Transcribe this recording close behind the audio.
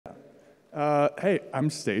Hey, I'm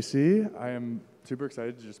Stacy. I am super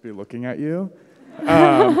excited to just be looking at you.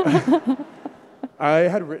 I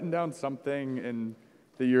had written down something in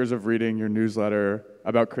the years of reading your newsletter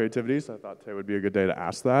about creativity, so I thought today would be a good day to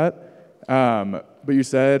ask that. But you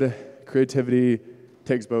said creativity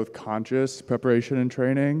takes both conscious preparation and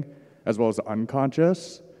training as well as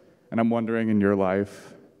unconscious. And I'm wondering in your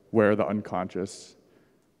life where the unconscious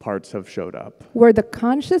parts have showed up. Were the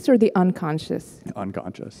conscious or the unconscious?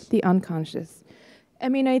 Unconscious. The unconscious. I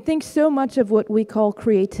mean, I think so much of what we call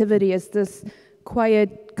creativity is this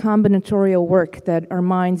quiet combinatorial work that our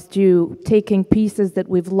minds do, taking pieces that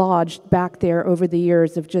we've lodged back there over the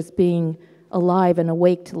years of just being alive and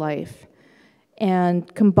awake to life,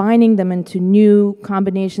 and combining them into new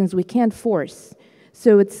combinations we can't force.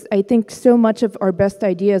 So I think so much of our best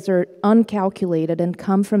ideas are uncalculated and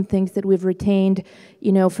come from things that we've retained,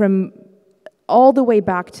 from all the way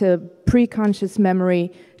back to pre-conscious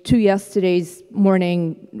memory to yesterday's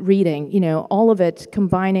morning reading, all of it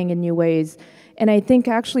combining in new ways. And I think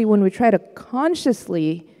actually when we try to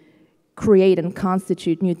consciously create and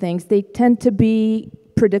constitute new things, they tend to be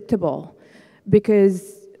predictable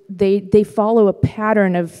because they follow a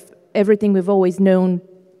pattern of everything we've always known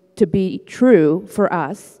to be true for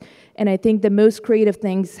us. And I think the most creative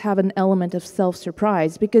things have an element of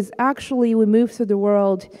self-surprise because actually we move through the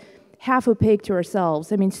world half opaque to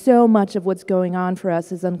ourselves. I mean, so much of what's going on for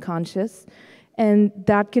us is unconscious. And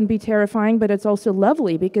that can be terrifying, but it's also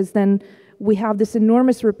lovely because then we have this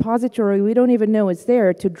enormous repository we don't even know is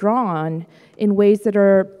there to draw on in ways that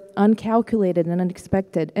are uncalculated and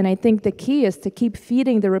unexpected. And I think the key is to keep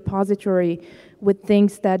feeding the repository with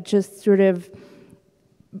things that just sort of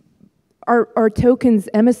are tokens,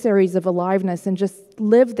 emissaries of aliveness, and just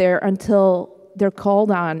live there until they're called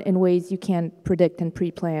on in ways you can't predict and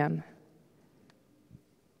pre-plan.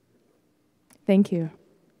 Thank you.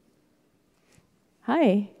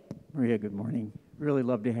 Hi. Maria, good morning. Really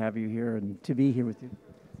love to have you here and to be here with you.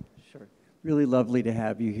 Sure. Really lovely to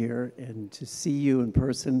have you here and to see you in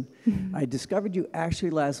person. I discovered you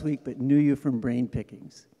actually last week, but knew you from brain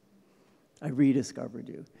pickings. I rediscovered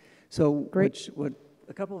you. So great. What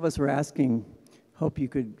a couple of us were asking, hope you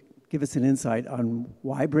could give us an insight on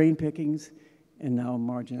why brain pickings and now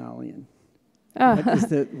marginalian.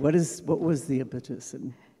 What was the impetus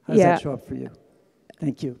and how does that show up for you?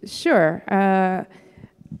 Thank you. Sure.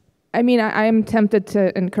 I mean, I am tempted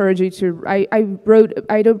to encourage you to.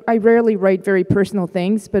 I rarely write very personal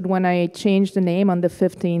things, but when I changed the name on the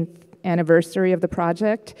 15th anniversary of the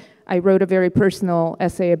project, I wrote a very personal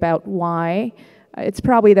essay about why. It's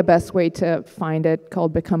probably the best way to find it,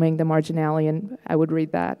 called Becoming the Marginalian. I would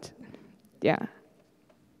read that. Yeah.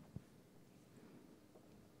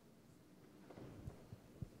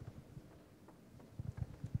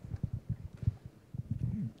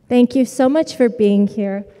 Thank you so much for being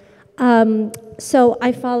here. So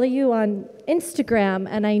I follow you on Instagram,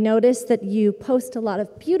 and I noticed that you post a lot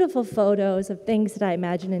of beautiful photos of things that I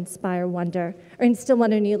imagine inspire wonder, or instill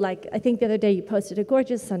wonder in you. Like, I think the other day you posted a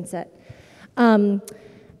gorgeous sunset. And,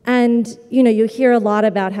 you hear a lot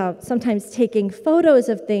about how sometimes taking photos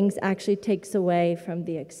of things actually takes away from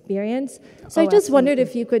the experience. So I just wondered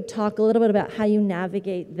if you could talk a little bit about how you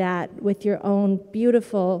navigate that with your own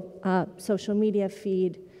beautiful social media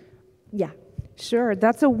feed. Yeah. Sure,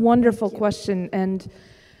 that's a wonderful question, and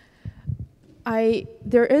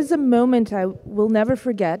there is a moment I will never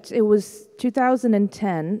forget. It was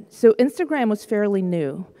 2010, so Instagram was fairly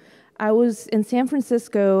new. I was in San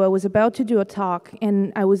Francisco, I was about to do a talk,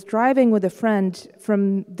 and I was driving with a friend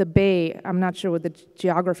from the Bay, I'm not sure what the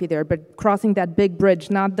geography there, but crossing that big bridge,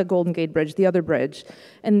 not the Golden Gate Bridge, the other bridge,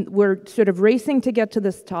 and we're sort of racing to get to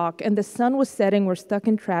this talk, and the sun was setting, we're stuck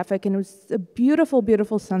in traffic, and it was a beautiful,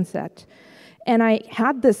 beautiful sunset. And I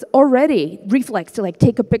had this already reflex to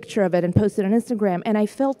take a picture of it and post it on Instagram, and I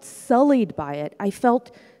felt sullied by it. I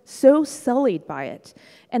felt so sullied by it.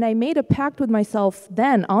 And I made a pact with myself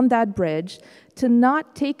then on that bridge to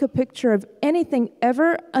not take a picture of anything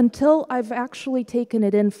ever until I've actually taken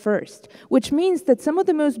it in first, which means that some of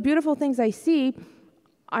the most beautiful things I see,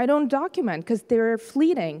 I don't document because they're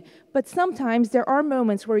fleeting. But sometimes there are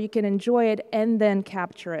moments where you can enjoy it and then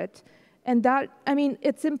capture it. And that, I mean,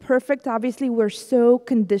 it's imperfect. Obviously, we're so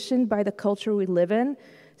conditioned by the culture we live in.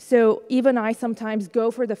 So even I sometimes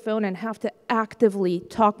go for the phone and have to actively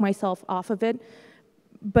talk myself off of it.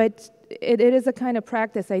 But it is a kind of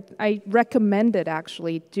practice. I recommend it,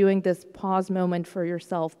 actually, doing this pause moment for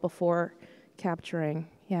yourself before capturing.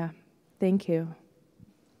 Yeah, thank you.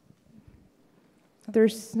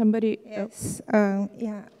 There's somebody. Yes. I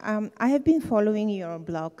have been following your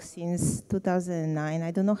blog since 2009.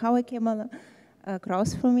 I don't know how I came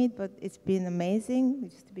across from it, but it's been amazing.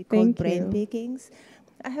 It used to be called Thank Brain you. Pickings.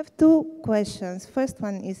 I have two questions. First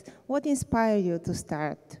one is, what inspired you to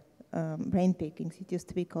start Brain Pickings? It used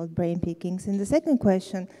to be called Brain Pickings. And the second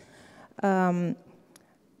question,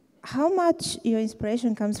 how much your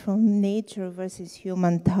inspiration comes from nature versus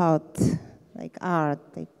human thought, like art,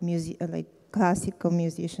 like music, like classical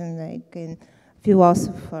musicians, like and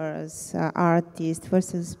philosophers, artists,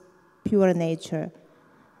 versus pure nature,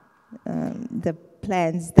 the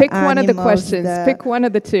plants, the Pick one of the animals, questions. Pick one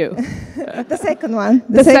of the two. the second one.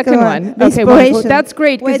 The second one. The Okay, wonderful. inspiration. That's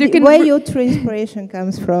great, 'cause Where you can where your true inspiration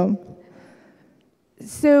comes from.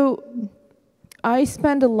 So I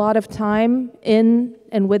spend a lot of time in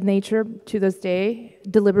and with nature to this day,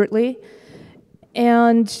 deliberately.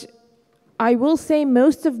 And I will say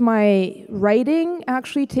most of my writing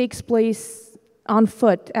actually takes place on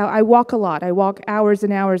foot. I walk a lot. I walk hours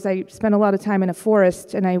and hours. I spend a lot of time in a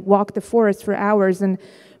forest, and I walk the forest for hours. And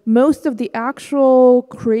most of the actual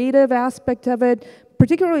creative aspect of it,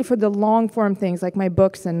 particularly for the long-form things like my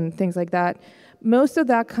books and things like that, most of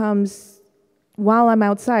that comes while I'm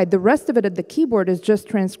outside. The rest of it at the keyboard is just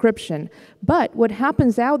transcription. But what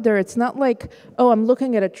happens out there, it's not like, oh, I'm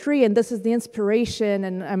looking at a tree and this is the inspiration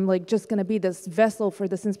and I'm like just going to be this vessel for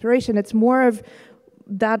this inspiration. It's more of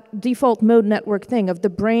that default mode network thing of the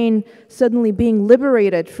brain suddenly being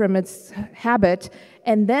liberated from its habit,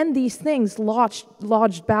 and then these things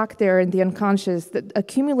lodged back there in the unconscious that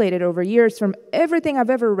accumulated over years from everything I've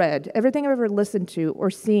ever read, everything I've ever listened to or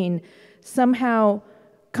seen, somehow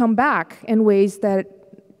come back in ways that,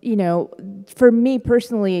 you know, for me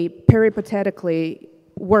personally, peripatetically,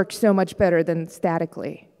 work so much better than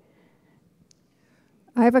statically.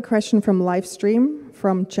 I have a question from live stream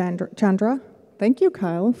from Chandra. Thank you,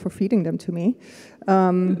 Kyle, for feeding them to me.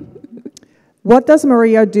 What does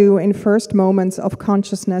Maria do in first moments of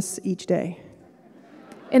consciousness each day?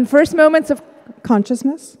 In first moments of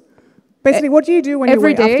consciousness? Basically, what do you do when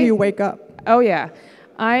after you wake up? Oh, yeah.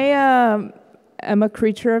 I'm a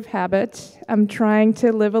creature of habit. I'm trying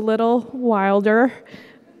to live a little wilder,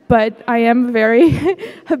 but I am very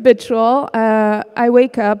habitual. I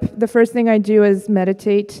wake up. The first thing I do is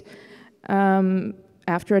meditate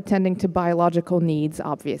after attending to biological needs,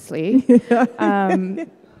 obviously.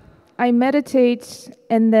 I meditate,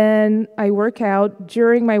 and then I work out.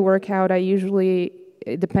 During my workout, I usually,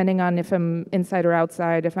 depending on if I'm inside or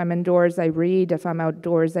outside, if I'm indoors, I read. If I'm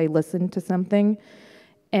outdoors, I listen to something.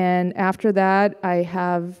 And after that, I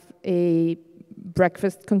have a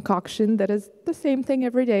breakfast concoction that is the same thing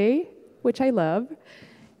every day, which I love.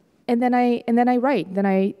 And then I write. Then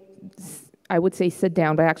I would say sit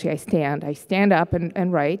down, but actually I stand. I stand up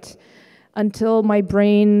and write until my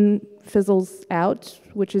brain fizzles out,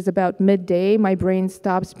 which is about midday. My brain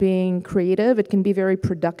stops being creative. It can be very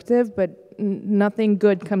productive, but nothing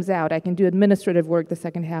good comes out. I can do administrative work the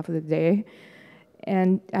second half of the day.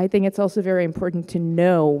 And I think it's also very important to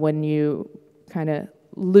know when you kind of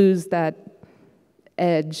lose that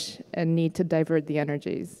edge and need to divert the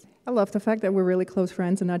energies. I love the fact that we're really close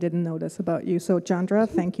friends and I didn't know this about you. So Chandra,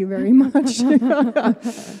 thank you very much.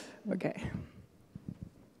 Okay.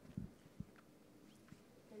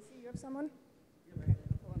 Casey, you have someone?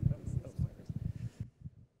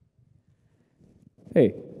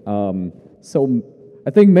 Hey, so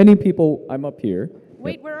I think many people, I'm up here.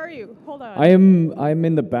 Wait, where are you? Hold on. I'm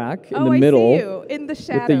in the back, in the middle. Oh, I see you, in the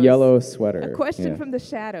shadows. With the yellow sweater. A question from the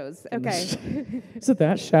shadows. Okay. Is it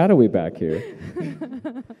that shadowy back here?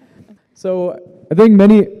 So I think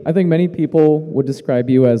many people would describe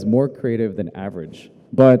you as more creative than average.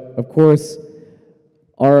 But of course,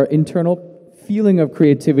 our internal feeling of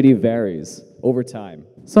creativity varies over time.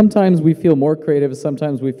 Sometimes we feel more creative,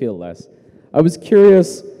 sometimes we feel less. I was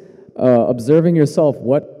curious, observing yourself,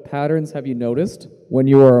 what patterns have you noticed when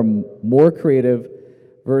you are more creative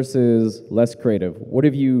versus less creative? What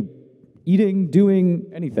have you eating,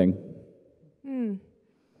 doing, anything?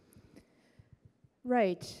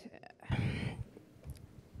 Right.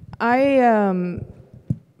 I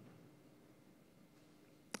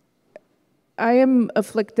am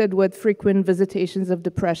afflicted with frequent visitations of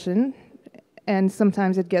depression, and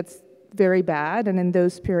sometimes it gets very bad, and in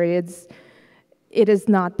those periods, it is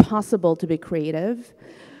not possible to be creative.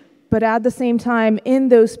 But at the same time, in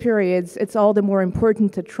those periods, it's all the more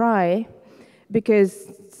important to try,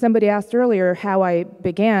 because somebody asked earlier how I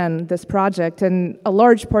began this project, and a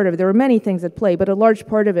large part of it, there were many things at play, but a large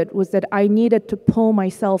part of it was that I needed to pull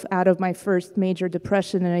myself out of my first major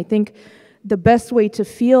depression, and I think the best way to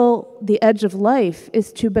feel the edge of life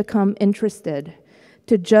is to become interested,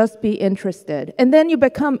 to just be interested. And then you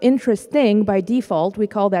become interesting by default. We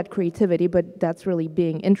call that creativity, but that's really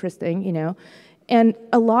being interesting, you know. And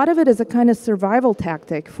a lot of it is a kind of survival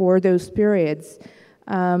tactic for those periods.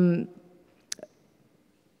 I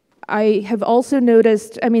have also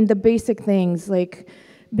noticed, I mean, the basic things like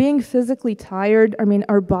being physically tired. I mean,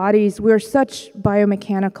 our bodies, we're such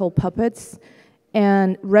biomechanical puppets,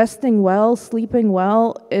 and resting well, sleeping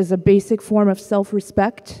well is a basic form of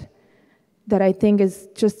self-respect that I think is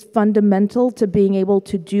just fundamental to being able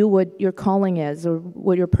to do what your calling is or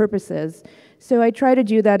what your purpose is. So I try to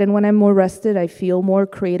do that, and when I'm more rested, I feel more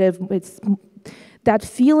creative. It's that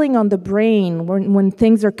feeling on the brain when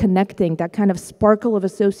things are connecting, that kind of sparkle of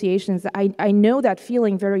associations. I know that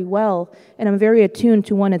feeling very well, and I'm very attuned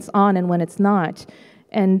to when it's on and when it's not.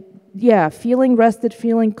 And yeah, feeling rested,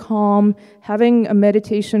 feeling calm, having a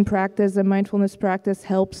meditation practice, a mindfulness practice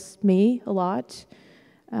helps me a lot.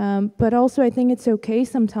 But also I think it's okay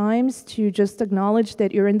sometimes to just acknowledge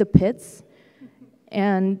that you're in the pits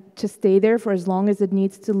and to stay there for as long as it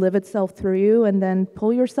needs to live itself through you, and then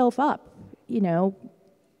pull yourself up, you know,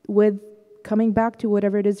 with coming back to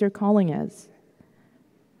whatever it is your calling is.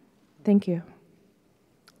 Thank you.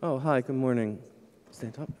 Oh, hi, good morning.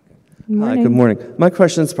 Stand up. Good morning. Hi, good morning. My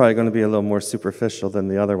question's probably going to be a little more superficial than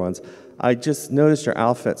the other ones. I just noticed your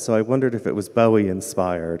outfit, so I wondered if it was Bowie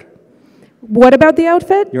inspired. What about the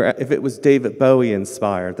outfit? If it was David Bowie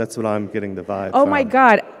inspired, that's what I'm getting the vibe Oh from. my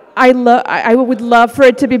God, I would love for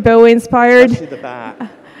it to be Bowie inspired. Especially the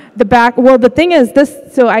back. The back, well, the thing is,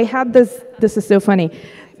 so I had this is so funny.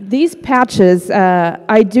 These patches,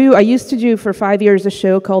 I used to do for 5 years a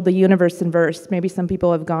show called The Universe in Verse. Maybe some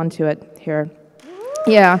people have gone to it here.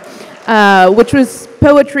 Yeah, which was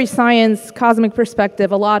poetry, science, cosmic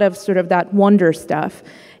perspective, a lot of sort of that wonder stuff.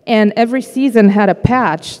 And every season had a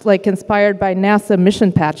patch, like inspired by NASA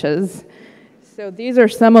mission patches. So these are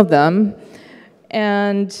some of them.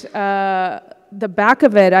 And the back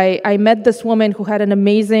of it, I met this woman who had an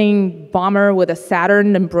amazing bomber with a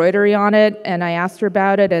Saturn embroidery on it, and I asked her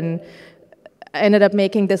about it, and I ended up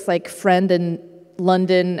making this like friend in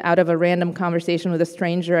London out of a random conversation with a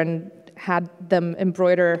stranger and had them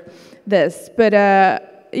embroider this. But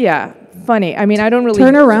yeah, funny. I mean, I don't really...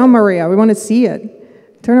 Turn around, Maria. We want to see it.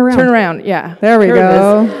 Turn around. Turn around, yeah. There we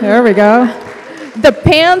go. There we go. The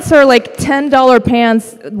pants are like $10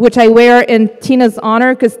 pants, which I wear in Tina's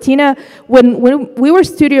honor, because Tina, when we were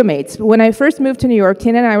studio mates, when I first moved to New York,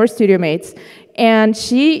 Tina and I were studio mates, and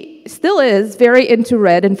she still is very into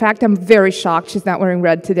red. In fact, I'm very shocked she's not wearing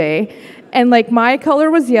red today. And like my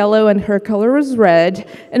color was yellow and her color was red,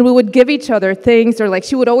 and we would give each other things, or like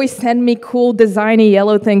she would always send me cool designy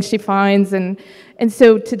yellow things she finds, and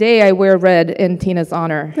so today I wear red in Tina's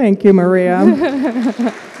honor. Thank you, Maria.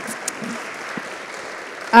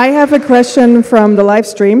 I have a question from the live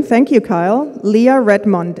stream. Thank you, Kyle. Leah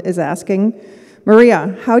Redmond is asking,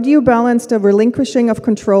 Maria, how do you balance the relinquishing of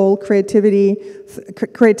control creativity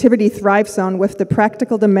thrives on with the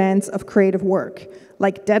practical demands of creative work,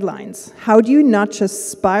 like deadlines? How do you not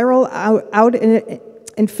just spiral out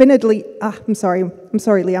infinitely? I'm sorry,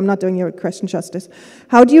 Leah, I'm not doing your question justice.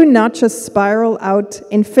 How do you not just spiral out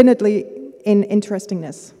infinitely in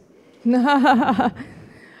interestingness? Well,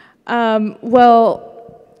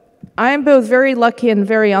 I'm both very lucky and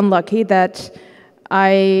very unlucky that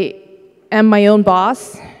I am my own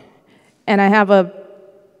boss, and I have a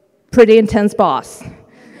pretty intense boss.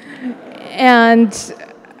 And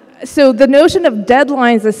so the notion of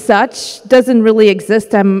deadlines as such doesn't really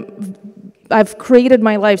exist. I've created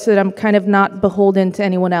my life so that I'm kind of not beholden to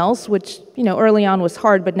anyone else, which, you know, early on was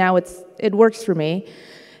hard, but now it works for me.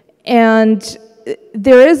 And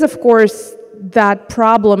there is, of course, that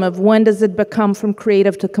problem of when does it become from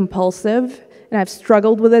creative to compulsive, and I've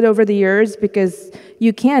struggled with it over the years, because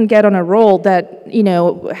you can get on a roll that, you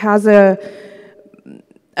know, has a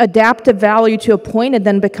adaptive value to a point and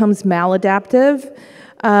then becomes maladaptive.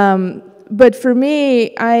 But for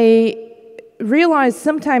me, I realized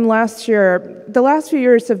sometime last year, the last few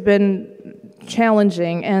years have been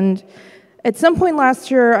challenging, and at some point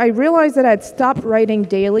last year, I realized that I'd stopped writing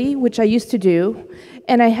daily, which I used to do,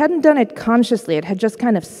 and I hadn't done it consciously. It had just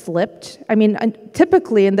kind of slipped. I mean,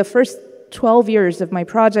 typically in the first 12 years of my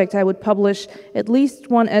project, I would publish at least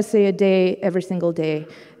one essay a day, every single day.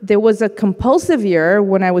 There was a compulsive year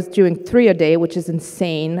when I was doing 3 a day, which is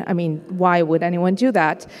insane. I mean, why would anyone do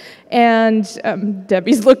that? And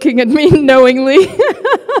Debbie's looking at me knowingly.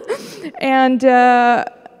 And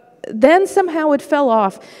then somehow it fell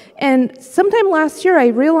off. And sometime last year, I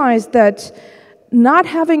realized that not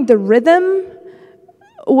having the rhythm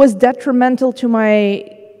was detrimental to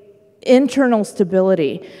my internal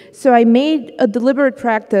stability. So I made a deliberate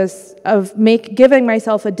practice of giving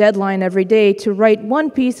myself a deadline every day to write one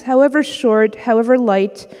piece, however short, however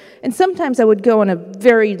light, and sometimes I would go on a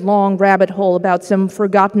very long rabbit hole about some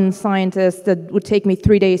forgotten scientist that would take me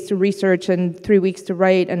 3 days to research and 3 weeks to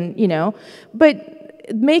write, and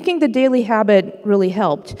but making the daily habit really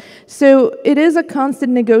helped. So it is a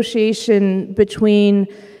constant negotiation between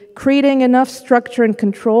creating enough structure and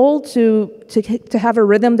control to have a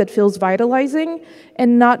rhythm that feels vitalizing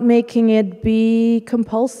and not making it be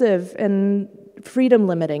compulsive and freedom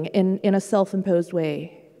limiting in a self-imposed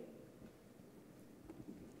way.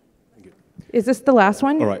 Is this the last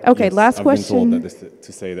one? All right. Okay, yes, last question. I've been told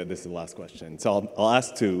to say that this is the last question. So I'll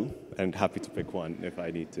ask two, and happy to pick one if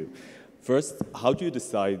I need to. First, how do you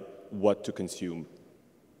decide what to consume?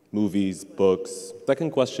 Movies, books?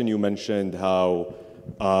 Second question, you mentioned how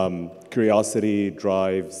curiosity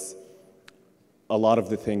drives a lot of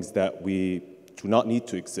the things that we do not need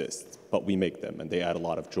to exist, but we make them, and they add a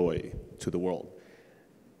lot of joy to the world.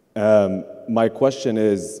 My question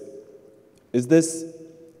is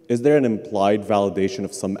there an implied validation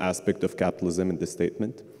of some aspect of capitalism in this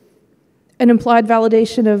statement? An implied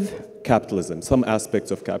validation of? Capitalism, some aspects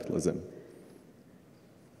of capitalism.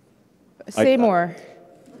 Say more.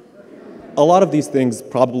 A lot of these things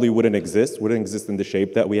probably wouldn't exist in the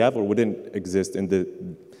shape that we have, or wouldn't exist in the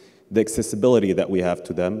accessibility that we have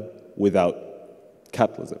to them without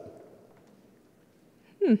capitalism.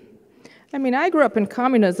 I mean, I grew up in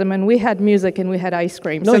communism, and we had music and we had ice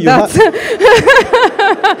cream. No, so that's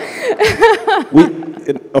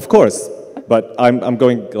of course, but I'm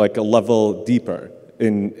going like a level deeper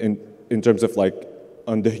in terms of like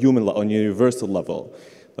on the human, on a universal level.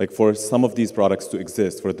 Like for some of these products to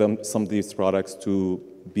exist, for some of these products to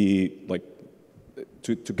be like,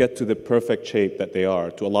 to get to the perfect shape that they are,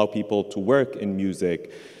 to allow people to work in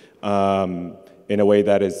music in a way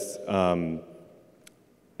that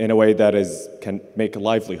can make a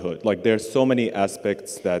livelihood. Like there's so many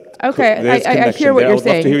aspects that. Okay, I hear what you're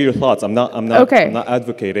saying. I would love to hear your thoughts. I'm not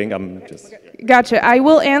advocating. I'm just. Gotcha. I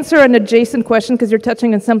will answer an adjacent question because you're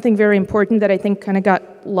touching on something very important that I think kind of got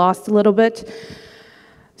lost a little bit.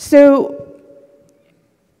 So,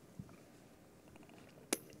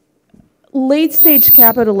 late-stage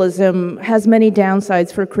capitalism has many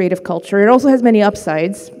downsides for creative culture. It also has many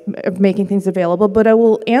upsides of making things available, but I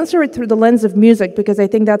will answer it through the lens of music because I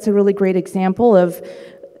think that's a really great example of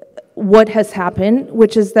what has happened,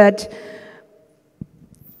 which is that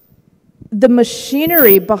the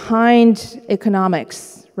machinery behind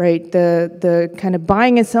economics, right, the kind of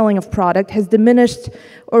buying and selling of product has diminished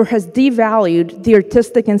or has devalued the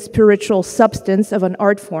artistic and spiritual substance of an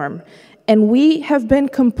art form. And we have been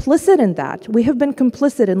complicit in that. We have been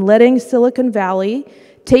complicit in letting Silicon Valley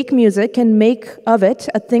take music and make of it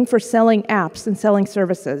a thing for selling apps and selling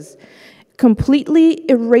services, completely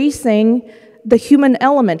erasing the human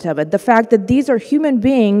element of it, the fact that these are human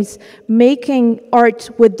beings making art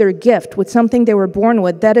with their gift, with something they were born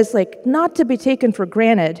with, that is like not to be taken for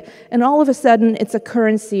granted. And all of a sudden, it's a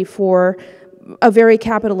currency for a very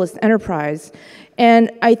capitalist enterprise.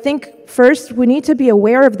 And I think first we need to be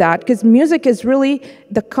aware of that because music is really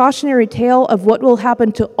the cautionary tale of what will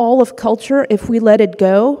happen to all of culture if we let it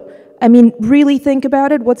go. I mean, really think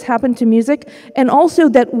about it, what's happened to music, and also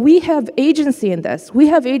that we have agency in this. We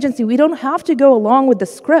have agency. We don't have to go along with the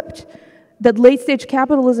script that late-stage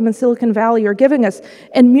capitalism in Silicon Valley are giving us.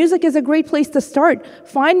 And music is a great place to start.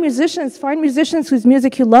 Find musicians whose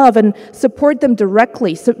music you love and support them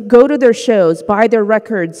directly. So go to their shows, buy their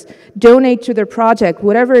records, donate to their project,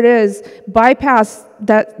 whatever it is, bypass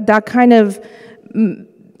that kind of,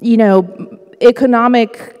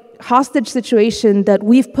 economic hostage situation that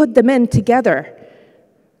we've put them in together.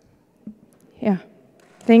 Yeah,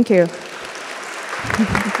 thank you.